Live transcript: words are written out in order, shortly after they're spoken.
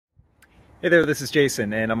Hey there, this is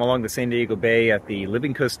Jason, and I'm along the San Diego Bay at the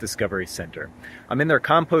Living Coast Discovery Center. I'm in their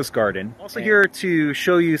compost garden. Also here to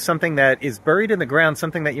show you something that is buried in the ground,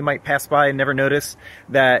 something that you might pass by and never notice,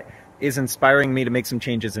 that is inspiring me to make some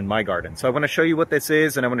changes in my garden. So I want to show you what this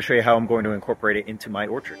is, and I want to show you how I'm going to incorporate it into my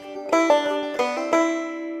orchard.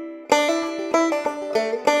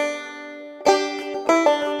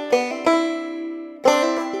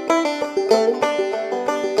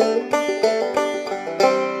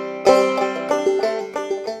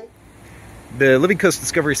 The Living Coast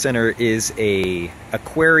Discovery Center is a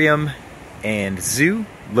aquarium and zoo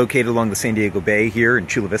located along the San Diego Bay here in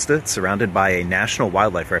Chula Vista. It's surrounded by a national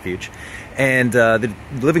wildlife refuge. And the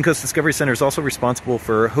Living Coast Discovery Center is also responsible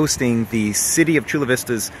for hosting the City of Chula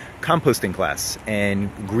Vista's composting class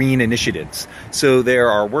and green initiatives. So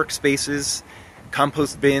there are workspaces,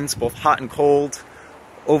 compost bins, both hot and cold.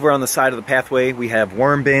 Over on the side of the pathway, we have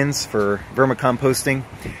worm bins for vermicomposting.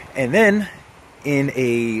 And then in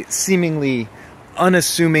a seemingly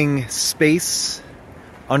unassuming space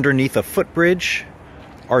underneath a footbridge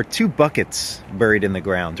are two buckets buried in the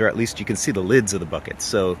ground, or at least you can see the lids of the buckets.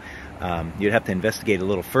 So you'd have to investigate a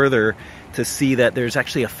little further to see that there's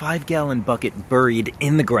actually a 5-gallon bucket buried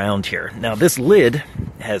in the ground here. Now this lid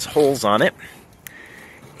has holes on it,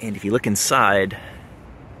 and if you look inside,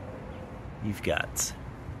 you've got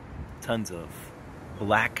tons of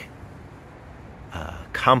black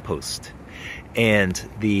compost. And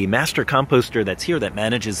the master composter that's here that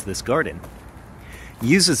manages this garden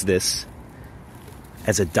uses this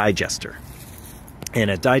as a digester. And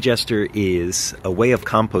a digester is a way of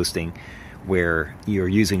composting where you're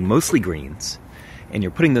using mostly greens, and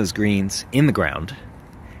you're putting those greens in the ground,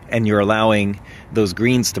 and you're allowing those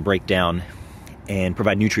greens to break down and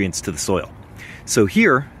provide nutrients to the soil. So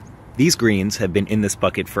here, these greens have been in this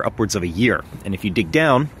bucket for upwards of a year. And if you dig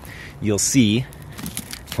down, you'll see,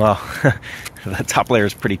 well, the top layer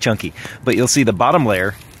is pretty chunky, but you'll see the bottom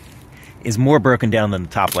layer is more broken down than the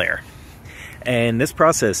top layer. And this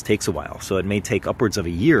process takes a while, so it may take upwards of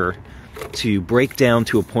a year to break down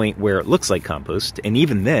to a point where it looks like compost. And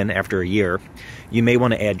even then, after a year, you may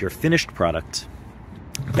want to add your finished product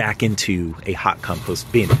back into a hot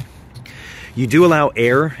compost bin. You do allow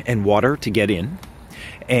air and water to get in,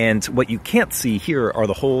 and what you can't see here are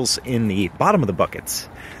the holes in the bottom of the buckets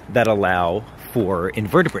that allow for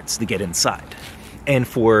invertebrates to get inside and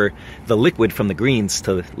for the liquid from the greens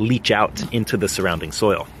to leach out into the surrounding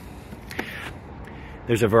soil.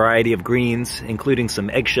 There's a variety of greens, including some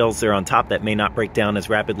eggshells there on top that may not break down as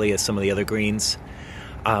rapidly as some of the other greens.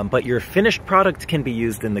 But your finished product can be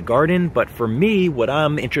used in the garden, but for me, what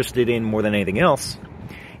I'm interested in more than anything else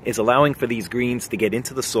is allowing for these greens to get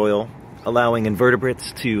into the soil, allowing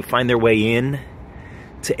invertebrates to find their way in,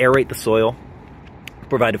 to aerate the soil,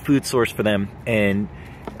 provide a food source for them, and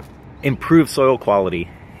improve soil quality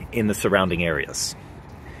in the surrounding areas.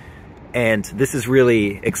 And this is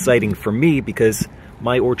really exciting for me because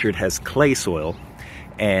my orchard has clay soil,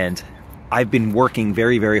 and I've been working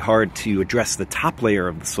very, very hard to address the top layer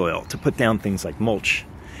of the soil, to put down things like mulch.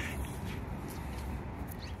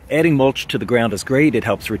 Adding mulch to the ground is great. It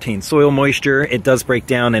helps retain soil moisture. It does break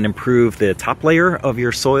down and improve the top layer of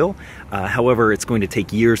your soil. However, it's going to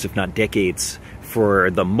take years, if not decades,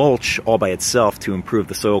 for the mulch all by itself to improve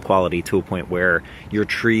the soil quality to a point where your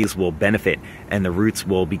trees will benefit and the roots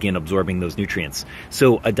will begin absorbing those nutrients.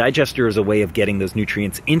 So a digester is a way of getting those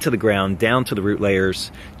nutrients into the ground, down to the root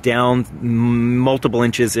layers, down multiple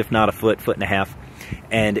inches, if not a foot, foot and a half,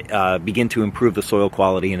 and begin to improve the soil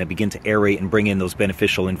quality and begin to aerate and bring in those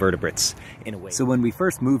beneficial invertebrates in a way. So when we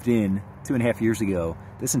first moved in 2.5 years ago,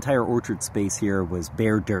 this entire orchard space here was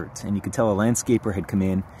bare dirt, and you could tell a landscaper had come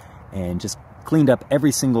in and just cleaned up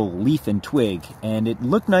every single leaf and twig, and it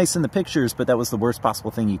looked nice in the pictures, but that was the worst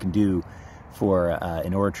possible thing you can do for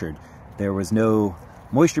an orchard. There was no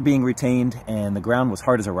moisture being retained, and the ground was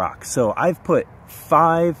hard as a rock. So I've put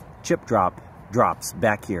 5 chip drops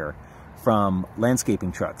back here from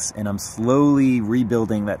landscaping trucks, and I'm slowly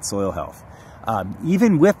rebuilding that soil health.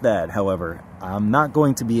 Even with that, however, I'm not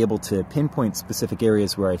going to be able to pinpoint specific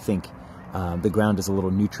areas where I think the ground is a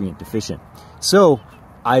little nutrient deficient. So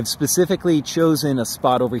I've specifically chosen a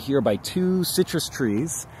spot over here by 2 citrus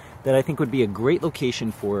trees that I think would be a great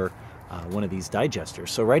location for one of these digesters.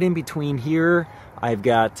 So right in between here, I've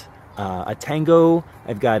got a tango,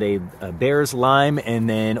 I've got a bear's lime, and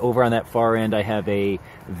then over on that far end, I have a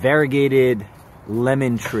variegated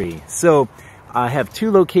lemon tree. So I have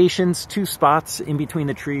 2 locations, 2 spots in between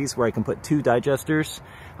the trees where I can put 2 digesters.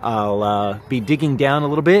 I'll be digging down a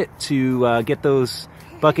little bit to get those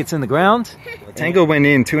buckets in the ground. Tango went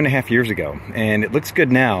in 2.5 years ago, and it looks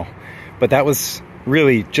good now, but that was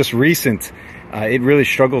really just recent. It really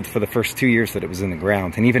struggled for the first 2 years that it was in the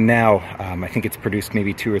ground. And even now, I think it's produced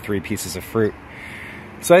maybe 2 or 3 pieces of fruit.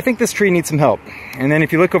 So I think this tree needs some help. And then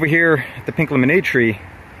if you look over here at the pink lemonade tree,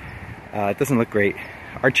 it doesn't look great.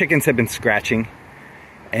 Our chickens have been scratching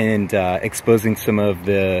and exposing some of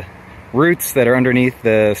the roots that are underneath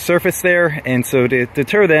the surface there. And so to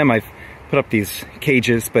deter them, I've put up these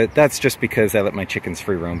cages, but that's just because I let my chickens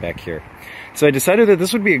free roam back here. So I decided that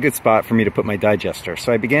this would be a good spot for me to put my digester.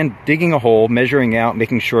 So I began digging a hole, measuring out,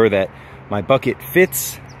 making sure that my bucket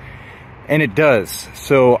fits, and it does.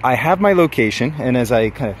 So I have my location, and as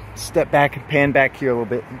I kind of step back and pan back here a little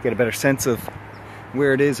bit, get a better sense of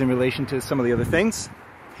where it is in relation to some of the other things.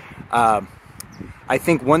 I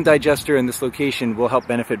think one digester in this location will help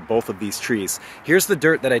benefit both of these trees. Here's the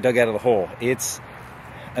dirt that I dug out of the hole. It's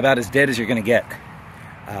about as dead as you're gonna get.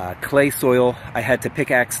 Clay soil. I had to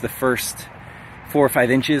pickaxe the first 4 or 5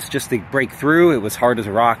 inches just to break through. It was hard as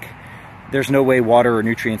a rock. There's no way water or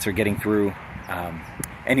nutrients are getting through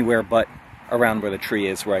anywhere but around where the tree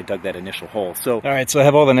is, where I dug that initial hole. So, all right, so I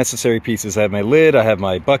have all the necessary pieces. I have my lid, I have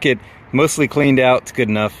my bucket, mostly cleaned out. It's good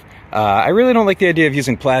enough. I really don't like the idea of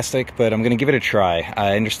using plastic, but I'm gonna give it a try.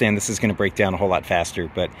 I understand this is gonna break down a whole lot faster,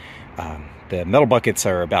 but the metal buckets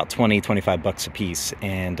are about 20, 25 bucks a piece,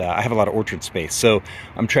 and I have a lot of orchard space. So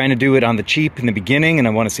I'm trying to do it on the cheap in the beginning, and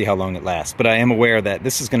I wanna see how long it lasts. But I am aware that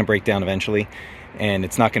this is gonna break down eventually, and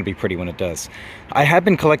it's not gonna be pretty when it does. I have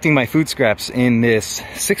been collecting my food scraps in this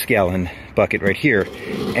 6-gallon bucket right here,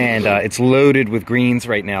 and it's loaded with greens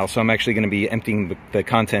right now, so I'm actually gonna be emptying the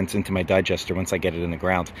contents into my digester once I get it in the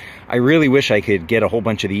ground. I really wish I could get a whole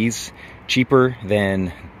bunch of these cheaper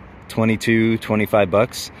than 22, 25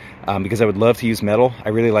 bucks, because I would love to use metal. I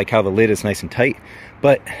really like how the lid is nice and tight,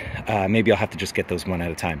 but maybe I'll have to just get those one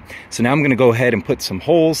at a time. So now I'm gonna go ahead and put some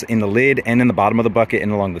holes in the lid and in the bottom of the bucket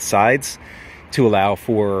and along the sides to allow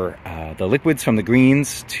for the liquids from the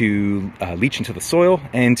greens to leach into the soil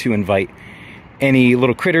and to invite any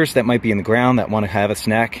little critters that might be in the ground that want to have a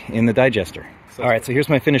snack in the digester. All right, so here's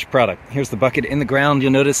my finished product. Here's the bucket in the ground.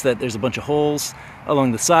 You'll notice that there's a bunch of holes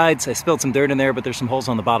along the sides. I spilled some dirt in there, but there's some holes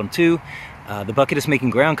on the bottom too. The bucket is making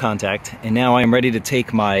ground contact, and now I am ready to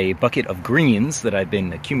take my bucket of greens that I've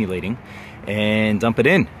been accumulating and dump it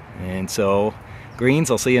in. And so greens,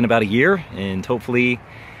 I'll see you in about a year, and hopefully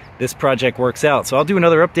this project works out. So I'll do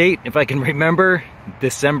another update if I can remember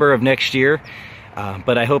December of next year.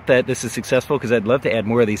 But I hope that this is successful, because I'd love to add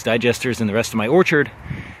more of these digesters in the rest of my orchard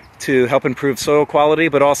to help improve soil quality,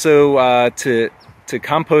 but also to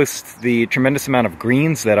compost the tremendous amount of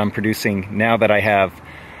greens that I'm producing now that I have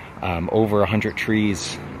over 100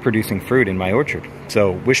 trees producing fruit in my orchard.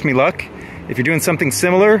 So wish me luck. If you're doing something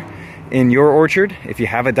similar in your orchard, if you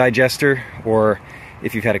have a digester or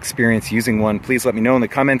if you've had experience using one, please let me know in the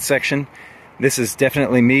comments section. This is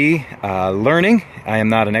definitely me learning. I am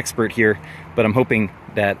not an expert here, but I'm hoping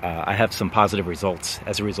that I have some positive results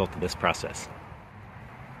as a result of this process.